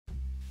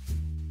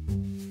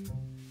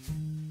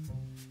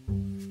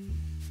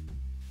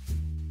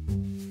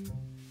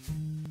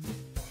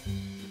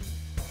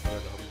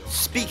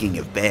Speaking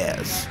of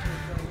bears,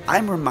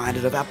 I'm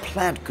reminded of our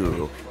plant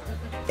guru,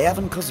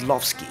 Erwin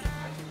Kozlovsky.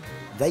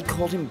 They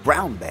called him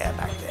Brown Bear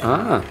back then.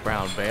 Ah,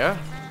 Brown bear?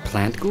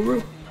 plant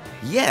guru?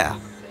 Yeah,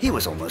 he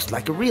was almost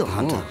like a real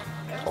hunter.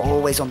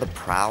 Always on the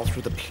prowl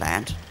through the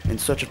plant in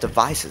search of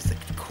devices that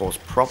could cause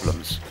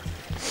problems.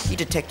 He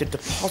detected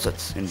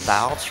deposits in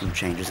valves from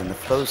changes in the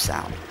flow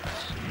sound.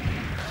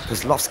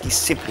 Kozlovsky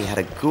simply had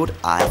a good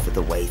eye for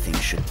the way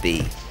things should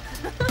be.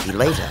 He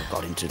later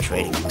got into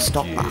trading in the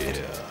stock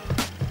market.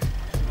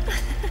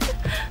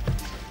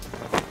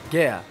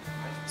 Yeah,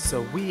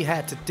 so we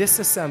had to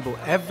disassemble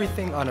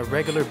everything on a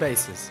regular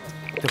basis.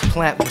 The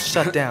plant was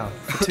shut down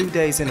for 2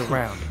 days in a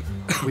round.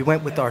 We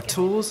went with our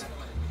tools,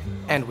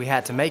 and we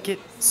had to make it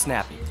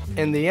snappy.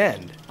 In the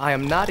end, I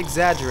am not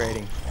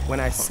exaggerating when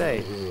I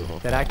say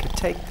that I could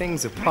take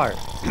things apart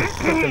and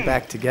put them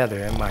back together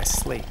in my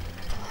sleep.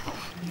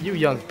 You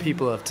young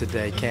people of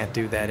today can't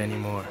do that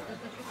anymore.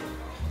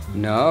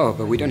 No,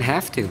 but we don't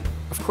have to.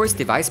 Of course,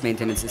 device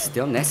maintenance is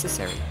still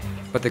necessary.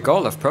 But the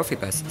goal of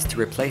PROFIBUS is to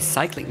replace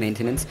cyclic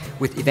maintenance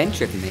with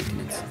event-driven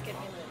maintenance.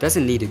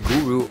 Doesn't need a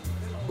guru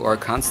or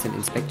constant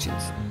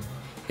inspections.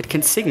 It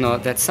can signal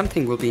that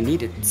something will be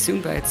needed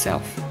soon by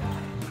itself.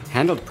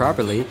 Handled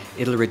properly,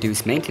 it'll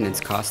reduce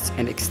maintenance costs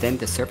and extend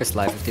the service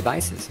life of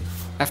devices.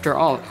 After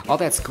all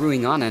that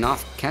screwing on and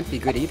off can't be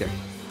good either.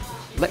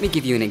 Let me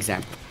give you an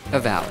example. A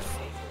valve.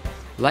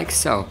 Like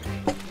so.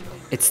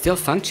 It's still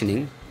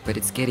functioning, but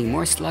it's getting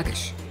more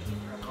sluggish.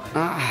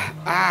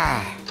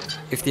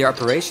 If the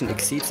operation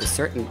exceeds a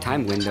certain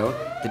time window,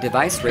 the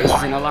device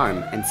raises an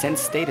alarm and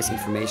sends status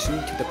information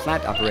to the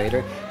plant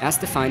operator as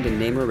defined in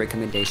NAMR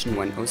Recommendation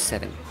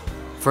 107.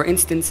 For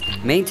instance,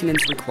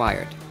 maintenance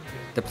required.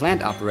 The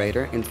plant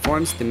operator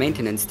informs the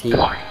maintenance team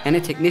and a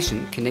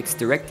technician connects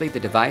directly the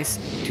device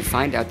to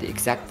find out the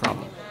exact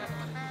problem.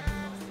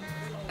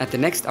 At the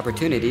next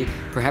opportunity,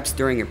 perhaps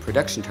during a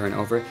production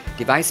turnover,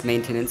 device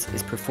maintenance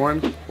is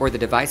performed or the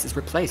device is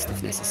replaced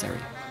if necessary.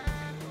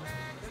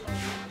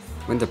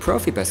 When the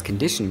PROFIBUS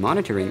condition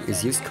monitoring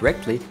is used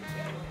correctly,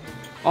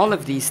 all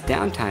of these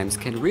downtimes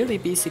can really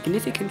be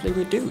significantly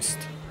reduced.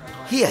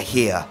 Hear,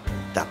 hear,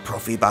 the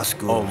PROFIBUS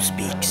guru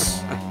speaks.